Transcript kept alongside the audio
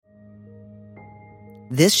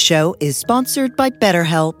This show is sponsored by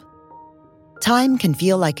BetterHelp. Time can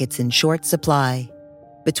feel like it's in short supply.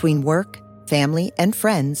 Between work, family, and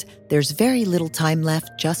friends, there's very little time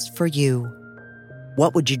left just for you.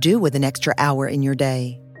 What would you do with an extra hour in your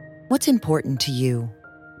day? What's important to you?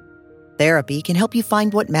 Therapy can help you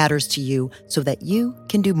find what matters to you so that you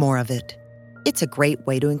can do more of it. It's a great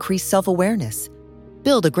way to increase self-awareness,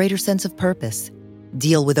 build a greater sense of purpose,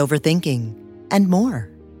 deal with overthinking, and more.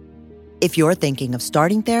 If you're thinking of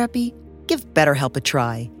starting therapy, give BetterHelp a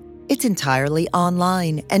try. It's entirely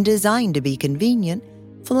online and designed to be convenient,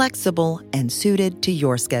 flexible, and suited to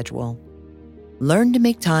your schedule. Learn to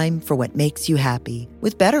make time for what makes you happy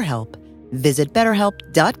with BetterHelp. Visit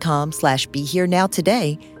BetterHelp.com/BeHereNow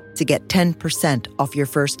today to get 10% off your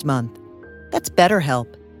first month. That's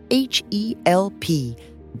BetterHelp,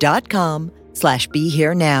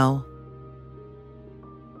 HELP.com/BeHereNow.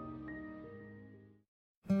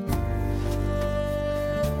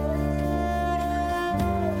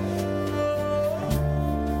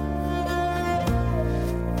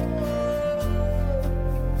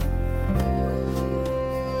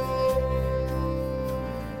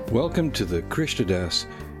 Welcome to the Krishna Das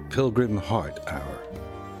Pilgrim Heart Hour.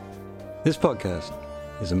 This podcast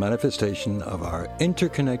is a manifestation of our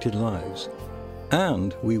interconnected lives,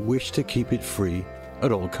 and we wish to keep it free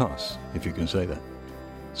at all costs, if you can say that.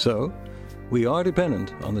 So, we are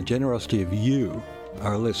dependent on the generosity of you,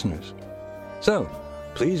 our listeners. So,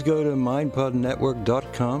 please go to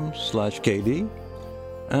mindpodnetwork.com/KD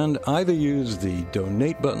and either use the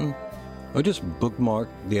donate button or just bookmark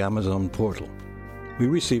the Amazon portal. We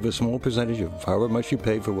receive a small percentage of however much you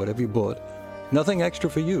pay for whatever you bought. Nothing extra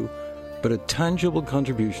for you, but a tangible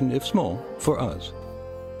contribution, if small, for us.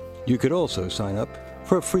 You could also sign up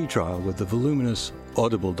for a free trial with the voluminous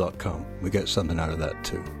audible.com. We get something out of that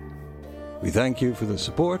too. We thank you for the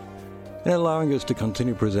support and allowing us to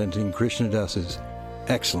continue presenting Krishna Das's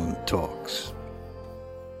excellent talks.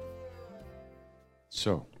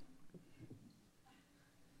 So,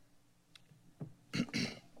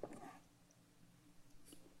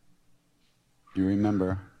 you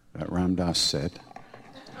remember that Ram Dass said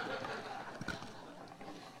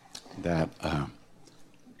that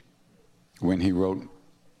when he wrote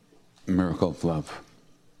Miracle of Love,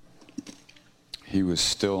 he was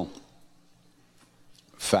still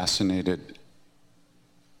fascinated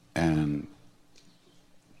and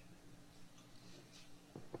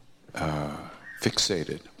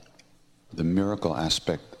fixated the miracle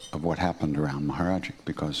aspect of what happened around Maharaji,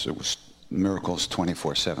 because it was miracles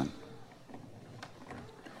 24/7.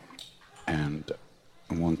 And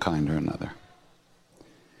one kind or another.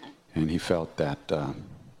 And he felt that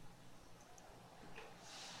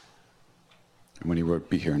when he wrote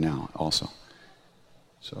Be Here Now also,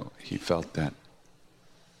 so he felt that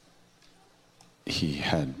he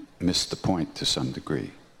had missed the point to some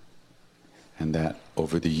degree, and that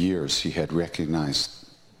over the years he had recognized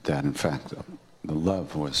that in fact the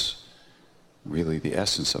love was really the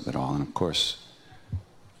essence of it all. And of course,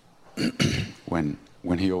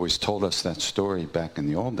 when he always told us that story back in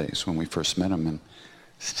the old days, when we first met him in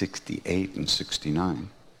 68 and 69,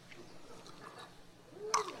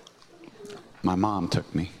 my mom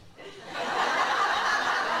took me.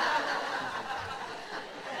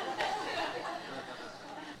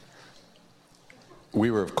 We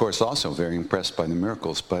were, of course, also very impressed by the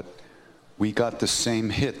miracles, but we got the same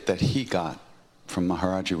hit that he got from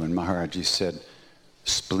Maharaji when Maharaji said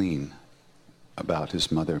spleen about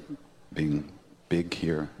his mother being big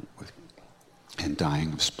here and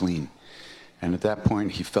dying of spleen. And at that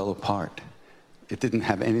point, he fell apart. It didn't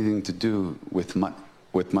have anything to do with what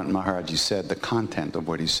Maharaji said, the content of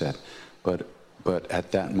what he said. But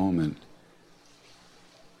at that moment,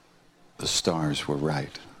 the stars were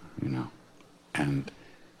right, and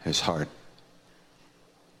his heart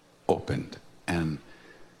opened. And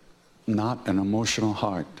not an emotional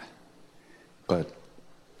heart, but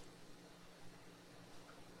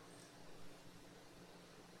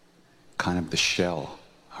kind of the shell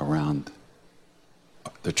around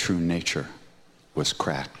the true nature was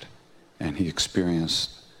cracked, and he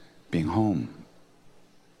experienced being home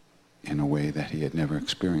in a way that he had never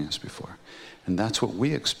experienced before. And that's what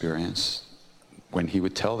we experienced when he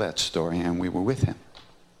would tell that story and we were with him.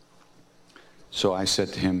 So I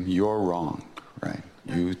said to him, "You're wrong, right?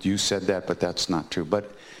 You said that, but that's not true."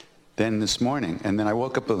 But then this morning, and then I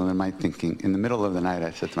woke up a little in my thinking, in the middle of the night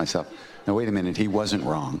I said to myself, "No, wait a minute, he wasn't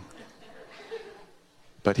wrong.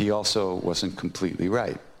 But he also wasn't completely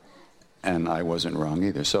right. And I wasn't wrong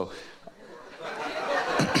either." So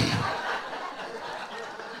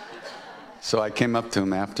So I came up to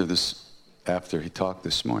him after he talked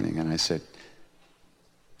this morning, and I said,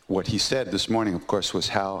 what he said this morning, of course, was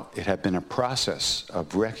how it had been a process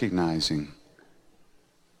of recognizing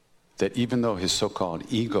that even though his so-called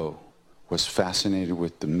ego was fascinated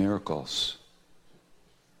with the miracles,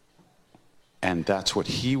 and that's what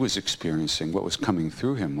he was experiencing, what was coming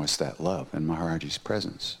through him was that love and Maharaji's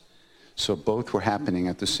presence. So both were happening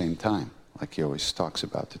at the same time, like he always talks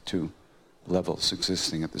about the two levels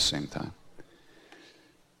existing at the same time.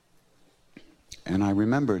 And I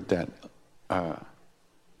remembered that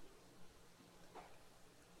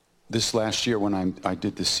this last year when I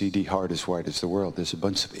did the CD, Heart as Wide as the World, there's a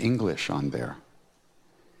bunch of English on there.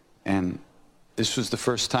 And this was the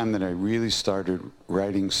first time that I really started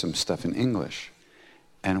writing some stuff in English.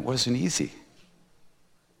 And it wasn't easy,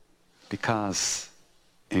 because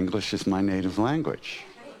English is my native language.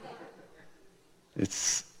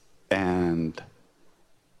 And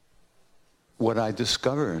what I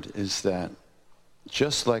discovered is that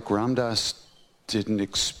just like Ram Dass didn't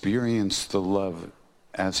experience the love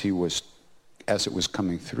as it was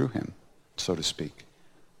coming through him, so to speak,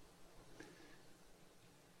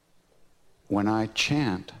 when I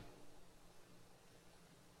chant,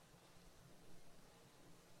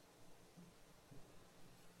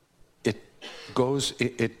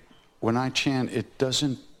 when I chant, it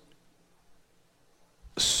doesn't,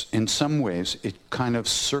 in some ways, it kind of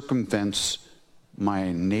circumvents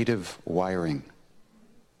my native wiring,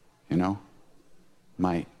 you know?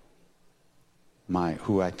 My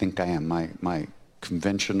who I think I am, my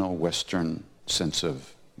conventional Western sense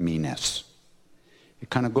of me-ness. It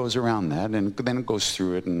kind of goes around that, and then it goes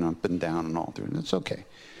through it and up and down and all through it, and it's okay.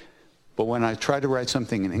 But when I tried to write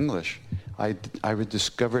something in English, I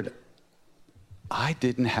discovered I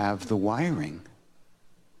didn't have the wiring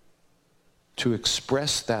to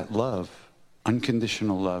express that love,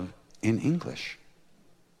 unconditional love, in English,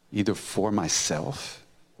 either for myself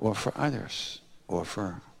or for others,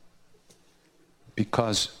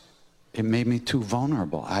 because it made me too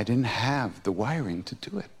vulnerable. I didn't have the wiring to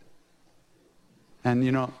do it. And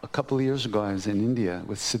you know, a couple of years ago I was in India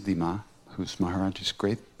with Siddhi Ma, who's Maharaji's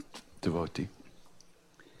great devotee.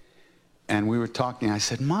 And we were talking, I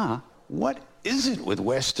said, Ma, what is it with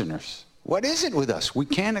Westerners? What is it with us? We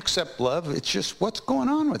can't accept love, it's just what's going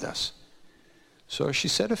on with us? So she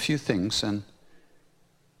said a few things, and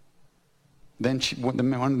then one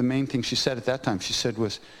of the main things she said at that time, she said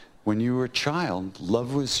was, when you were a child,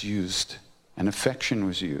 love was used and affection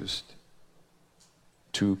was used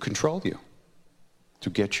to control you,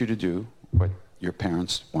 to get you to do what your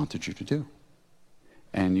parents wanted you to do.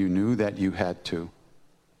 And you knew that you had to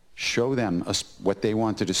show them what they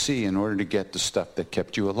wanted to see in order to get the stuff that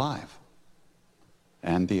kept you alive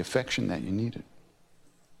and the affection that you needed.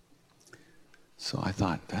 So I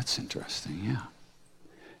thought, that's interesting, yeah.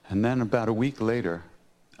 And then about a week later,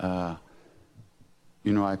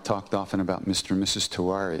 you know, I've talked often about Mr. and Mrs.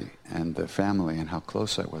 Tiwari and the family and how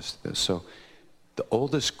close I was to this. So the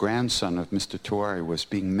oldest grandson of Mr. Tiwari was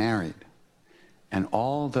being married, and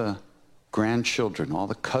all the grandchildren, all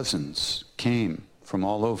the cousins came from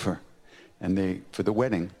all over, and for the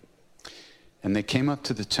wedding, and they came up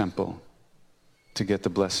to the temple to get the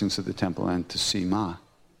blessings of the temple and to see Ma.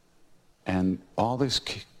 And all these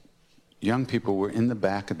young people were in the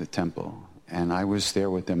back of the temple, and I was there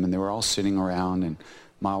with them, and they were all sitting around, and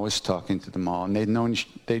Ma was talking to them all, and they'd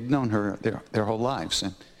known her their whole lives,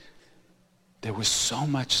 and there was so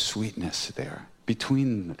much sweetness there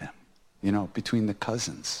between them, you know, between the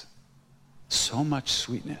cousins. So much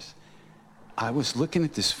sweetness. I was looking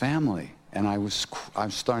at this family, and I was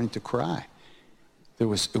starting to cry. It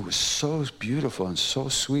was so beautiful and so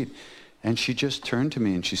sweet. And she just turned to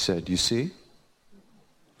me and she said, you see,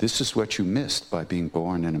 this is what you missed by being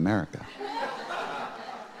born in America.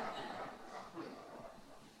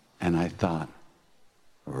 And I thought,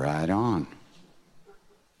 right on.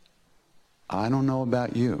 I don't know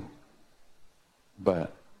about you,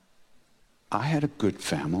 but I had a good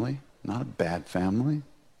family, not a bad family.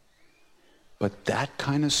 But that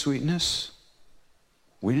kind of sweetness,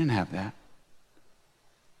 we didn't have that.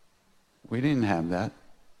 We didn't have that.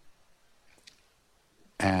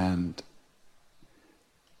 And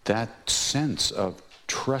that sense of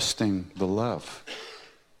trusting the love.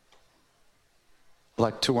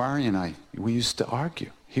 Like Tiwari and I, we used to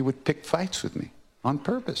argue. He would pick fights with me on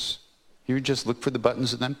purpose. He would just look for the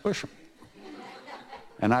buttons and then push them.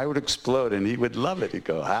 And I would explode and he would love it. He'd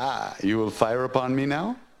go, you will fire upon me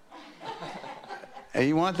now? And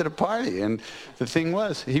he wanted a party. And the thing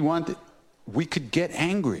was, we could get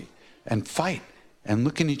angry and fight and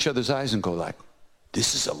look in each other's eyes and go like,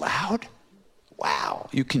 this is allowed? Wow.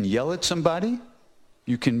 You can yell at somebody.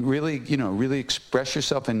 You can really, really express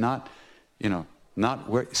yourself and not, Not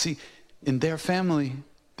where, see, in their family,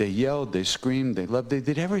 they yelled, they screamed, they loved, they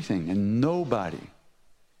did everything. And nobody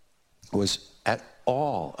was at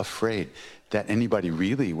all afraid that anybody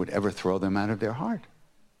really would ever throw them out of their heart.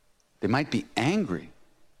 They might be angry,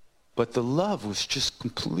 but the love was just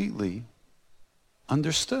completely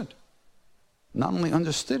understood. Not only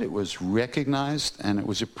understood, it was recognized and it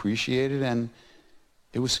was appreciated and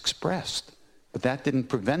it was expressed. But that didn't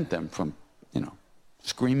prevent them from,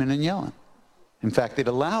 screaming and yelling. In fact, it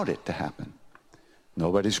allowed it to happen.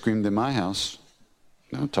 Nobody screamed in my house.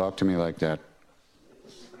 Don't talk to me like that.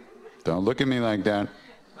 Don't look at me like that.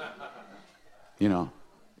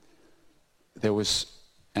 There was,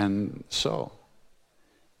 and so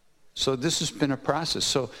this has been a process.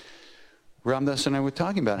 So Ram Dass and I were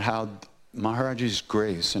talking about how Maharaji's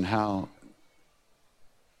grace and how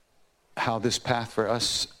this path for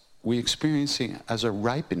us, we experiencing as a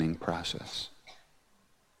ripening process.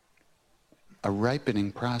 A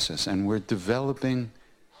ripening process, and we're developing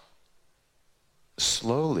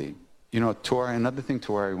slowly. Another thing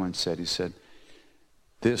Tawari once said, he said,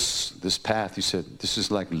 this path, he said, this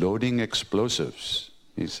is like loading explosives,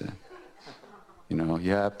 he said.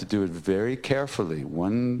 You have to do it very carefully,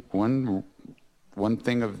 one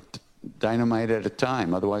thing of dynamite at a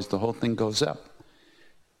time, otherwise the whole thing goes up.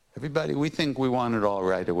 Everybody, we think we want it all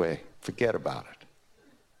right away. Forget about it.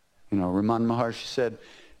 Raman Maharshi said,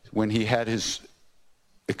 when he had his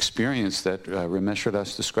experience that Rameshwar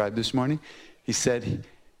Das described this morning, he said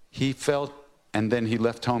he felt, and then he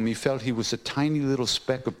left home, he felt he was a tiny little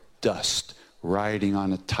speck of dust riding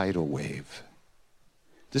on a tidal wave.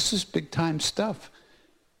 This is big time stuff.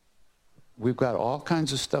 We've got all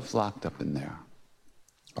kinds of stuff locked up in there.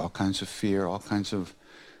 All kinds of fear, all kinds of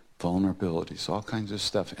vulnerabilities, all kinds of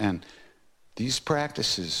stuff. And these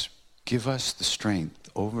practices give us the strength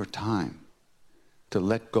over time to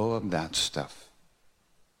let go of that stuff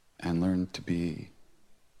and learn to be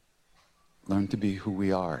who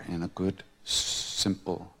we are in a good,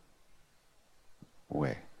 simple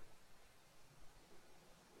way.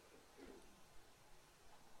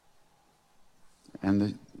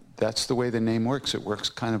 And that's the way the name works. It works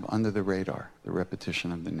kind of under the radar, the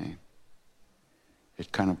repetition of the name.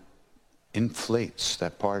 It kind of inflates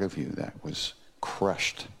that part of you that was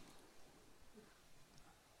crushed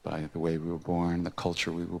by the way we were born, the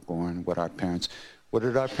culture we were born, what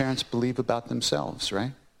did our parents believe about themselves,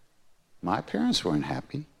 right? My parents weren't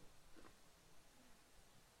happy.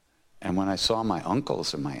 And when I saw my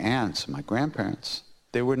uncles and my aunts and my grandparents,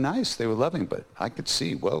 they were nice, they were loving, but I could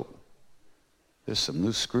see, whoa, there's some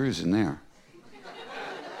loose screws in there.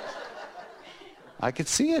 I could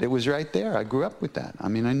see it, it was right there. I grew up with that. I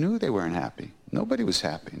knew they weren't happy. Nobody was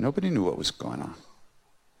happy. Nobody knew what was going on.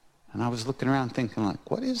 And I was looking around thinking like,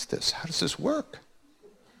 what is this? How does this work?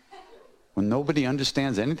 When nobody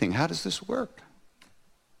understands anything, how does this work?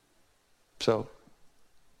 So,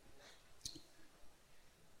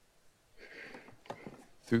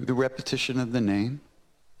 through the repetition of the name,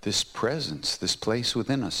 this presence, this place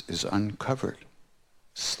within us is uncovered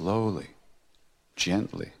slowly,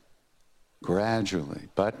 gently, gradually,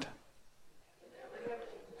 but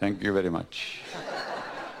thank you very much.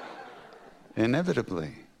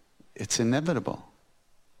 Inevitably. It's inevitable.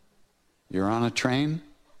 You're on a train,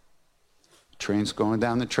 train's going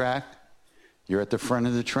down the track, you're at the front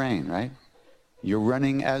of the train, right? You're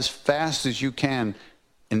running as fast as you can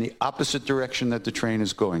in the opposite direction that the train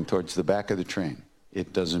is going, towards the back of the train.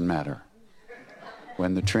 It doesn't matter.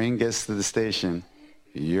 When the train gets to the station,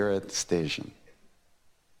 you're at the station.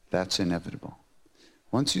 That's inevitable.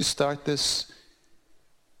 Once you start this,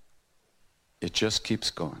 it just keeps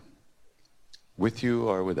going. With you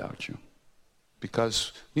or without you.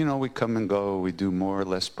 Because, we come and go, we do more or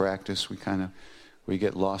less practice, we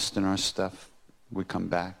get lost in our stuff, we come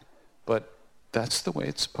back. But that's the way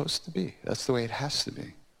it's supposed to be. That's the way it has to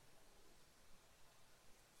be.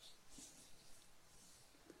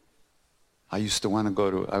 I used to want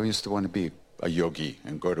to be a yogi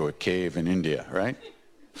and go to a cave in India, right?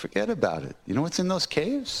 Forget about it. You know what's in those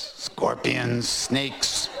caves? Scorpions,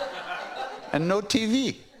 snakes, and no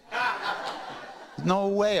TV. No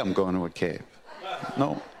way I'm going to a cave.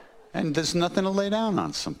 No. And there's nothing to lay down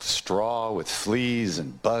on. Some straw with fleas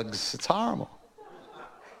and bugs. It's horrible.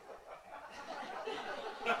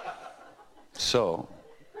 So,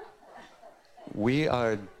 we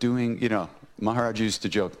are doing, Maharaj used to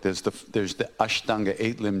joke, there's the Ashtanga,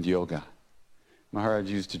 8-limbed yoga. Maharaj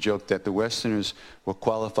used to joke that the Westerners were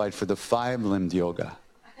qualified for the 5-limbed yoga,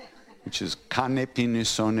 which is Kane, Pine,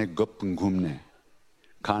 Sone, Gup, Gumne.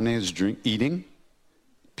 Kane is eating.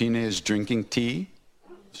 Pine is drinking tea.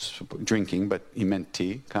 drinking, but he meant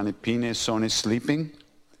tea. Kanipine sone, sleeping,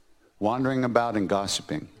 wandering about and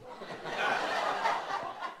gossiping.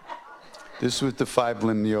 This was the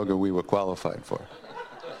 5-limb yoga we were qualified for.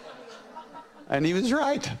 And he was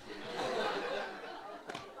right.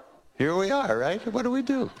 Here we are, right? What do we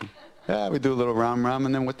do? Yeah, we do a little Ram Ram,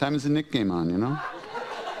 and then what time is the Nick game on, you know?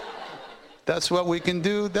 That's what we can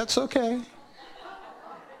do. That's okay.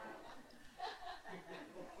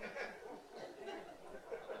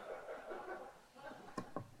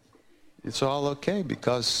 It's all okay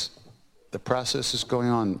because the process is going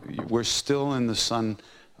on. We're still in the sun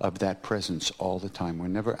of that presence all the time. We're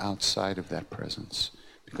never outside of that presence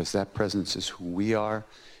because that presence is who we are.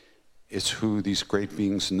 It's who these great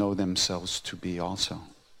beings know themselves to be also.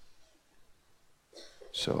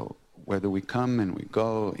 So whether we come and we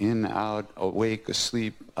go in, out, awake,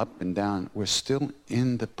 asleep, up and down, we're still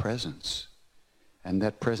in the presence. And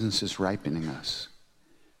that presence is ripening us.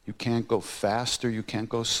 You can't go faster, you can't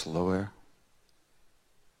go slower.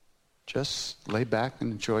 Just lay back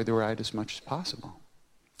and enjoy the ride as much as possible.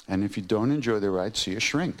 And if you don't enjoy the ride, see a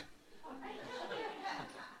shrink.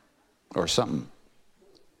 Or something.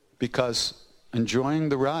 Because enjoying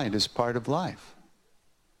the ride is part of life.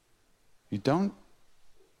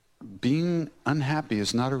 Being unhappy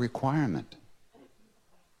is not a requirement.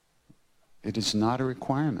 It is not a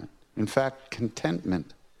requirement. In fact,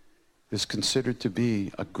 contentment is considered to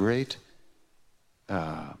be a great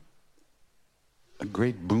boon,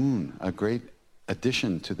 a great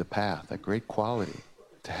addition to the path, a great quality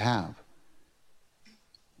to have.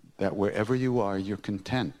 That wherever you are, you're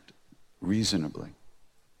content reasonably.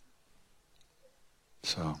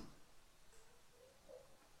 So,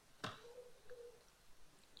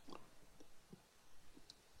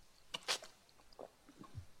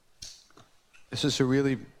 this is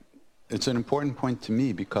it's an important point to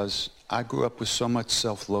me because I grew up with so much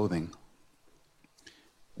self-loathing.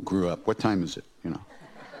 Grew up, what time is it, you know?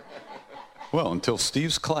 Well, until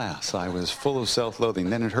Steve's class, I was full of self-loathing.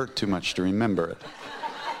 Then it hurt too much to remember it.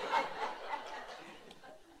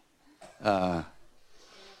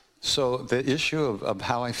 So the issue of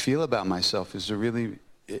how I feel about myself is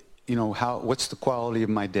what's the quality of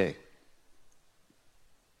my day?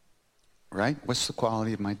 Right? What's the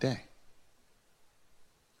quality of my day?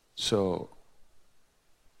 So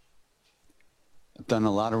I've done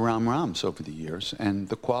a lot of Ram Rams over the years, and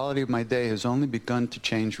the quality of my day has only begun to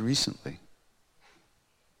change recently.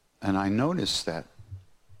 And I noticed that,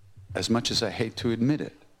 as much as I hate to admit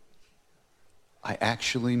it, I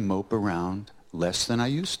actually mope around less than I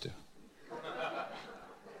used to.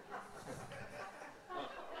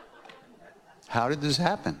 How did this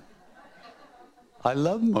happen? I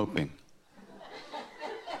love moping.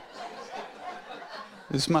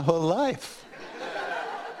 This is my whole life.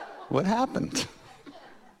 What happened?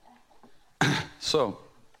 So,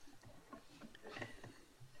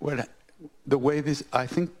 the way this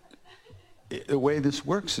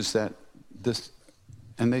works is that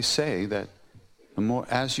and they say that the more,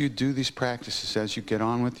 as you do these practices, as you get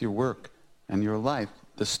on with your work and your life,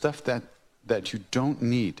 the stuff that you don't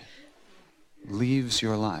need leaves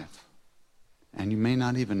your life. And you may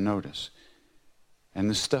not even notice. And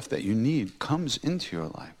the stuff that you need comes into your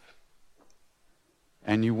life.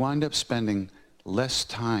 And you wind up spending less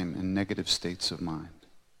time in negative states of mind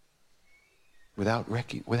without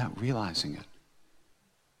realizing it.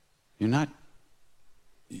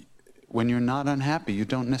 When you're not unhappy, you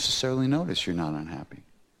don't necessarily notice you're not unhappy.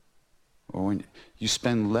 Or when you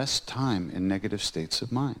spend less time in negative states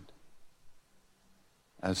of mind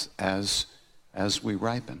as we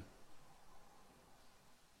ripen.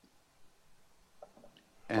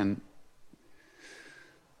 And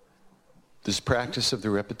this practice of the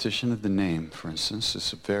repetition of the name, for instance,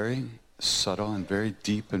 is a very subtle and very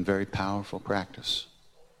deep and very powerful practice.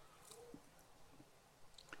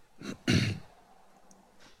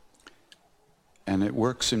 And it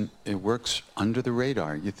works under the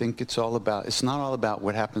radar. You think it's not all about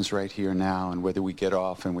what happens right here now and whether we get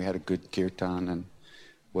off and we had a good kirtan and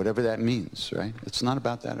whatever that means, right? It's not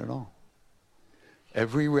about that at all.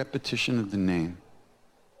 Every repetition of the name,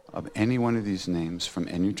 of any one of these names from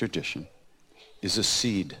any tradition, is a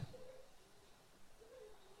seed.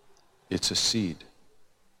 It's a seed.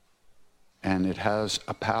 And it has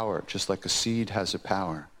a power, just like a seed has a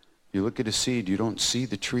power. You look at a seed, you don't see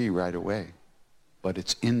the tree right away, but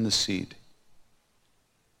it's in the seed.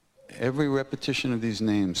 Every repetition of these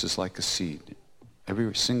names is like a seed.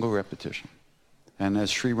 Every single repetition. And as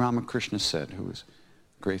Sri Ramakrishna said, who was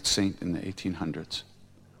a great saint in the 1800s,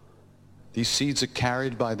 these seeds are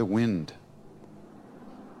carried by the wind.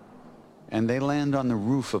 And they land on the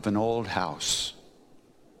roof of an old house.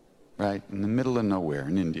 right? In the middle of nowhere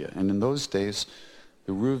in India. And in those days,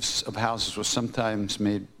 the roofs of houses were sometimes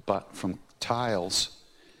made from tiles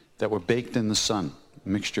that were baked in the sun, a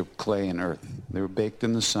mixture of clay and earth. They were baked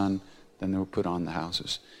in the sun, then they were put on the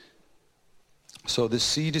houses. So the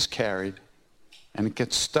seed is carried, and it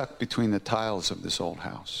gets stuck between the tiles of this old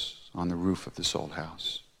house, on the roof of this old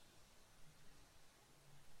house.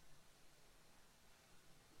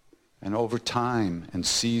 And over time, and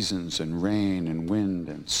seasons, and rain, and wind,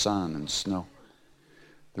 and sun, and snow,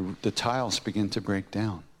 the tiles begin to break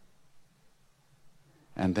down.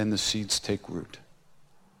 And then the seeds take root.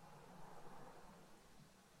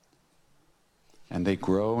 And they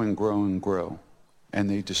grow and grow and grow. And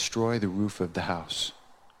they destroy the roof of the house.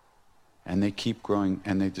 And they keep growing,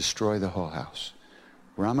 and they destroy the whole house.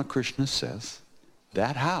 Ramakrishna says,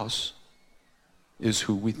 that house is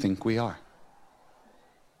who we think we are.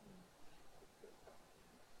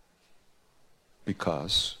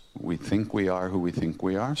 Because we think we are who we think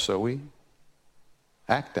we are, so we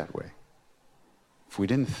act that way. If we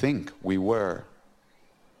didn't think we were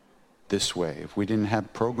this way, if we didn't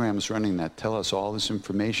have programs running that tell us all this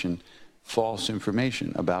information, false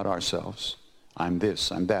information about ourselves, I'm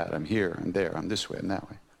this, I'm that, I'm here, I'm there, I'm this way, I'm that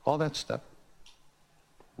way, all that stuff,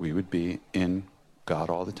 we would be in God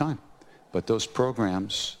all the time. But those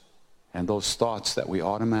programs and those thoughts that we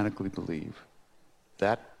automatically believe,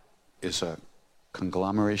 that is a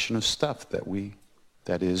conglomeration of stuff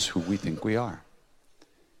that is who we think we are.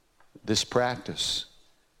 This practice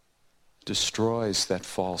destroys that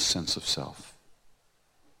false sense of self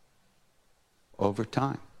over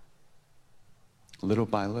time, little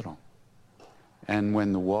by little. And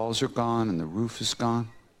when the walls are gone and the roof is gone,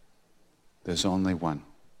 there's only one: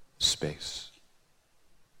 space.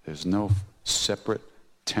 There's no separate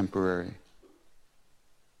temporary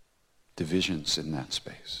divisions in that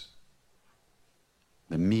space.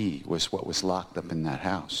 The me was what was locked up in that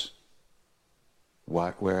house,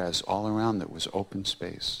 whereas all around it was open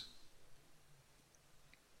space.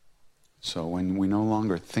 So when we no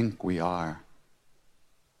longer think we are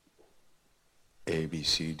A, B,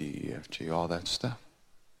 C, D, E, F, G, all that stuff,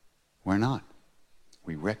 we're not.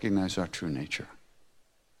 We recognize our true nature.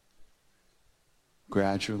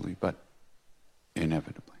 Gradually, but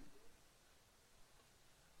inevitably.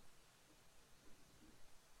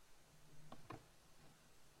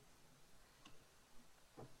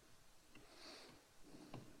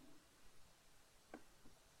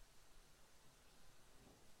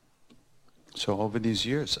 So over these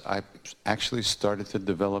years, I actually started to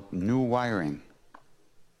develop new wiring.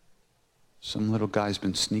 Some little guy's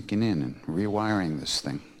been sneaking in and rewiring this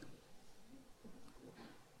thing.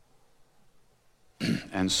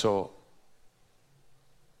 And so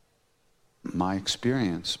my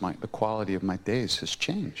experience, the quality of my days has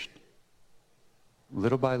changed,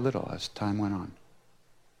 little by little as time went on.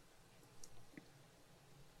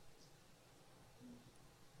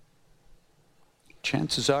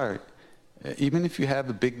 Chances are, even if you have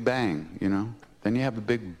a big bang, then you have a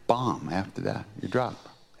big bomb after that. You drop.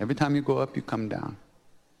 Every time you go up, you come down.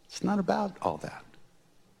 It's not about all that.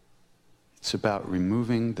 It's about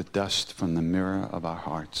removing the dust from the mirror of our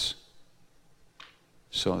hearts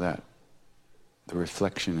so that the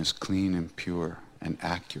reflection is clean and pure and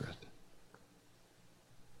accurate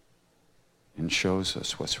and shows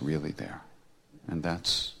us what's really there. And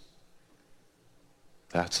that's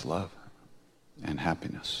love and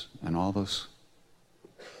happiness and all those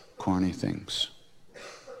corny things.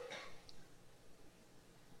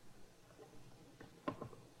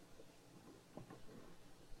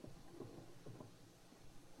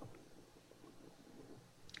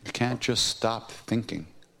 You can't just stop thinking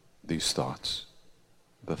these thoughts,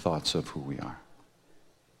 the thoughts of who we are.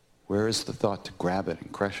 Where is the thought to grab it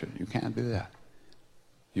and crush it? You can't do that.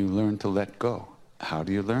 You learn to let go. How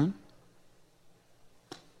do you learn?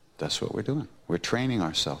 That's what we're doing. We're training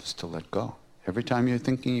ourselves to let go. Every time you're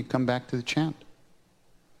thinking, you come back to the chant.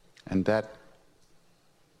 And that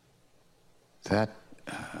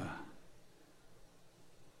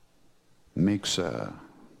makes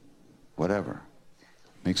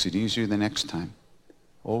makes it easier the next time.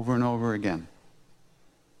 Over and over again.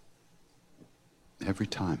 Every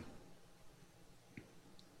time.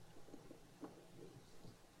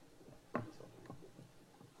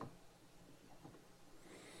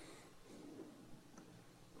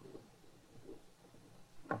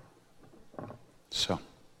 So,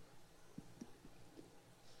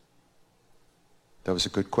 that was a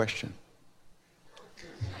good question.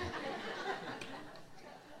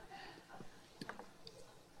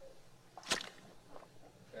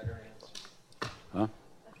 Better answer. Huh?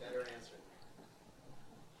 Better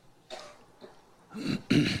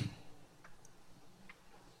answer.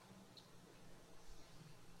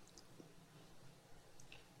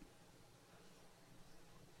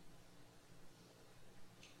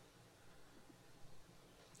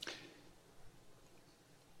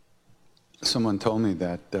 Someone told me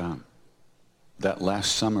that that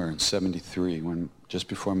last summer in '73, when just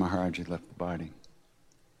before Maharaji left the body,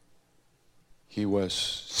 he was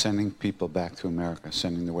sending people back to America,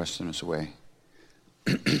 sending the Westerners away.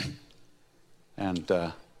 And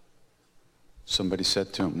somebody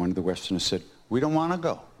said to him, one of the Westerners said, "We don't want to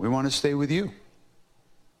go. We want to stay with you."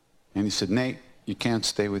 And he said, "Nate, you can't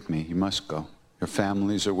stay with me. You must go. Your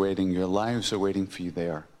families are waiting. Your lives are waiting for you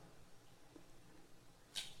there.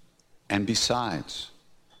 And besides,"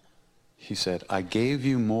 he said, "I gave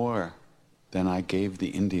you more than I gave the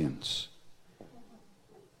Indians.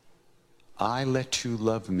 I let you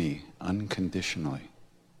love me unconditionally.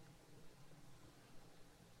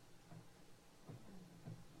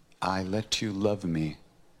 I let you love me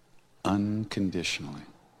unconditionally."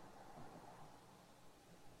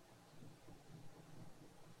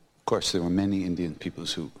 Of course, there were many Indian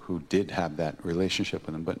peoples who did have that relationship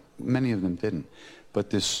with him, but many of them didn't. But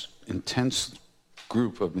this intense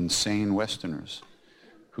group of insane Westerners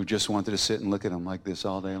who just wanted to sit and look at him like this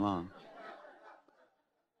all day long,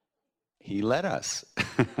 he let us.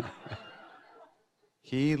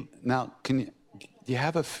 Now, do you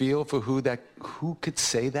have a feel for who could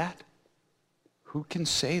say that? Who can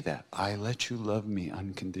say that? I let you love me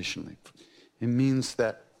unconditionally. It means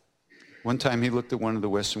that one time he looked at one of the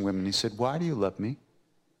Western women, he said, "Why do you love me?"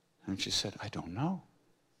 And she said, "I don't know."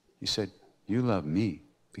 He said, "You love me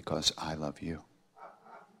because I love you."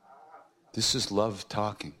 This is love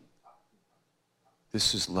talking.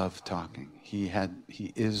 This is love talking. He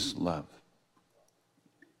is love.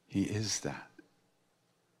 He is that.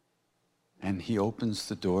 And he opens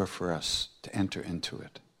the door for us to enter into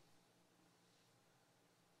it.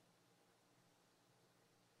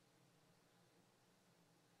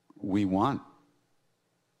 We want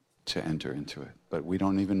to enter into it, but we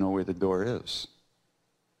don't even know where the door is.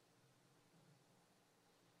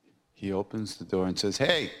 He opens the door and says,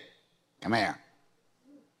 "Hey, come here."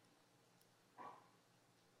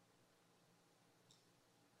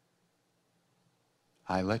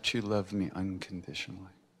 I let you love me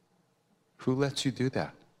unconditionally. Who lets you do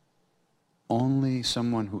that? Only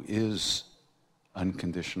someone who is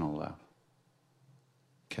unconditional love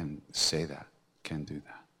can say that, can do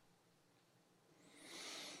that.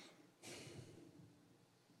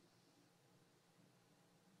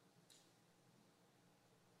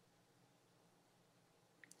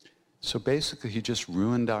 So basically, he just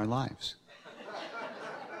ruined our lives.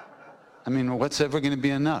 I mean, what's ever going to be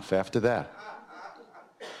enough after that?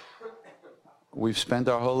 We've spent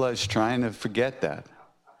our whole lives trying to forget that.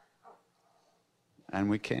 And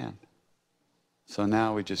we can't. So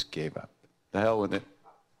now we just gave up. The hell with it.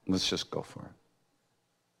 Let's just go for it.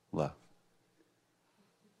 Love.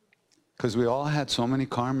 Because we all had so many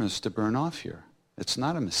karmas to burn off here. It's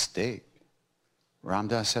not a mistake. Ram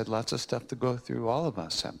Dass had lots of stuff to go through. All of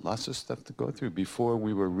us had lots of stuff to go through before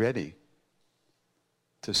we were ready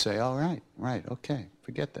to say, all right, okay,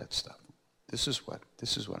 forget that stuff. This is what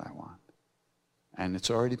I want. And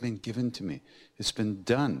it's already been given to me. It's been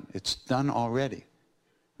done. It's done already.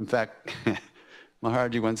 In fact,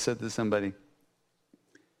 Maharaji once said to somebody,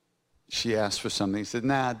 she asked for something. He said,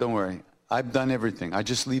 "Nah, don't worry. I've done everything. I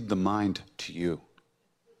just leave the mind to you."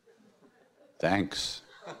 Thanks.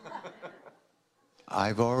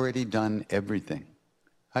 I've already done everything.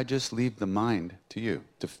 I just leave the mind to you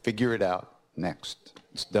to figure it out next.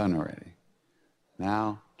 It's done already.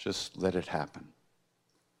 Now, just let it happen.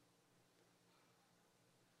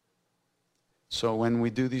 So when we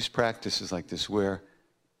do these practices like this, we're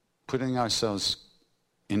putting ourselves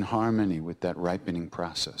in harmony with that ripening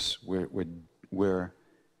process. We're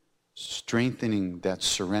strengthening that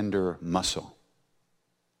surrender muscle.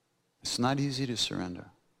 It's not easy to surrender.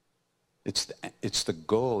 It's the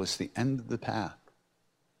goal. It's the end of the path.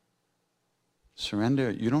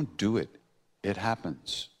 Surrender, you don't do it. It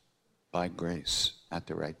happens by grace at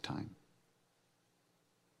the right time.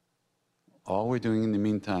 All we're doing in the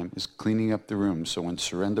meantime is cleaning up the room so when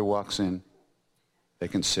surrender walks in, they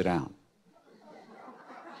can sit down.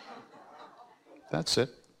 That's it.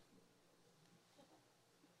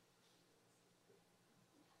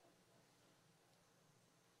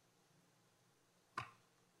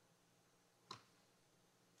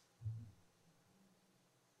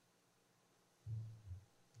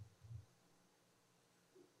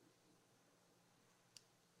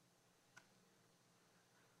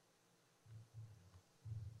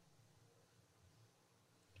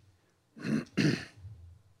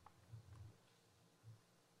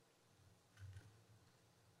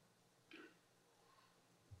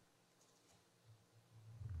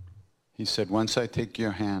 He said, once I take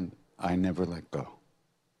your hand, I never let go,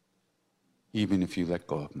 even if you let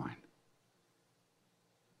go of mine.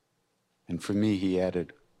 And for me, he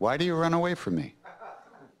added, "Why do you run away from me?"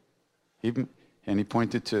 And he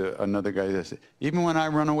pointed to another guy that said, "Even when I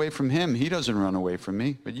run away from him, he doesn't run away from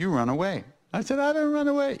me, but you run away." I said, "I don't run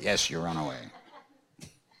away." "Yes, you run away."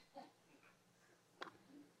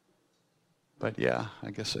 But yeah,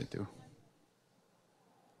 I guess I do.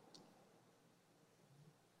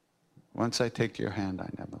 Once I take your hand, I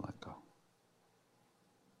never let go.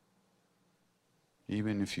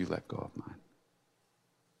 Even if you let go of mine.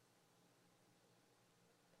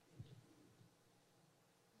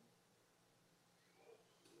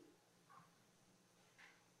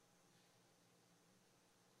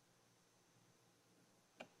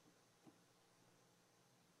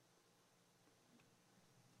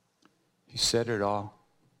 He said it all.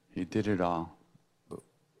 He did it all. But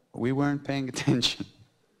we weren't paying attention.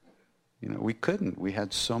 We couldn't. We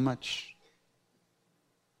had so much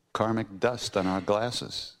karmic dust on our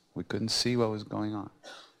glasses. We couldn't see what was going on.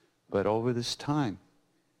 But over this time,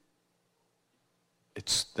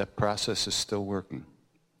 that process is still working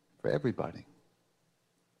for everybody.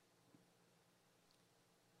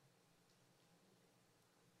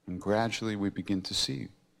 And gradually we begin to see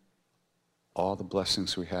all the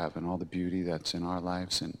blessings we have and all the beauty that's in our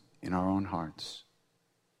lives and in our own hearts.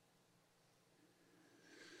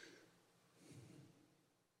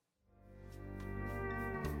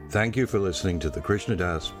 Thank you for listening to the Krishna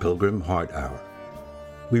Das Pilgrim Heart Hour.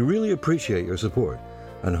 We really appreciate your support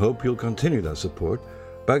and hope you'll continue that support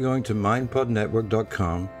by going to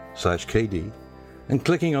mindpodnetwork.com/KD and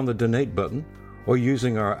clicking on the donate button or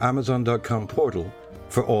using our Amazon.com portal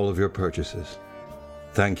for all of your purchases.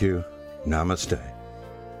 Thank you. Namaste.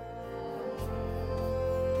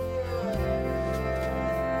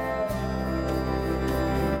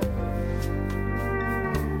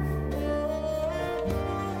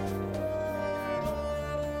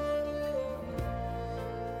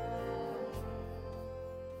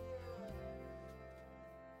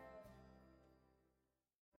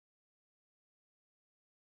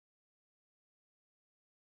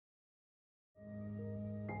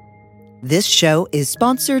 This show is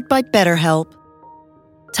sponsored by BetterHelp.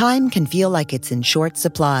 Time can feel like it's in short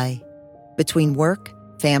supply. Between work,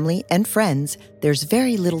 family, and friends, there's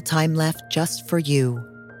very little time left just for you.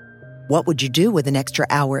 What would you do with an extra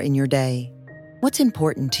hour in your day? What's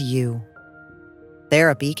important to you?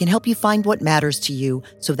 Therapy can help you find what matters to you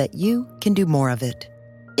so that you can do more of it.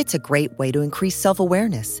 It's a great way to increase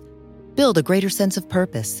self-awareness, build a greater sense of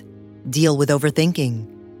purpose, deal with overthinking,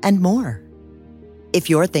 and more. If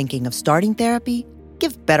you're thinking of starting therapy,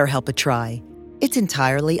 give BetterHelp a try. It's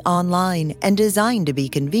entirely online and designed to be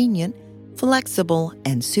convenient, flexible,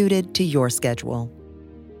 and suited to your schedule.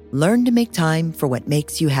 Learn to make time for what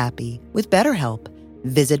makes you happy with BetterHelp.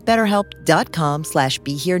 Visit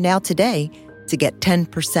BetterHelp.com/BeHereNow today to get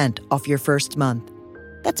 10% off your first month.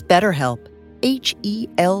 That's BetterHelp,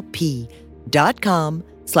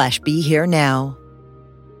 HELP.com/BeHereNow.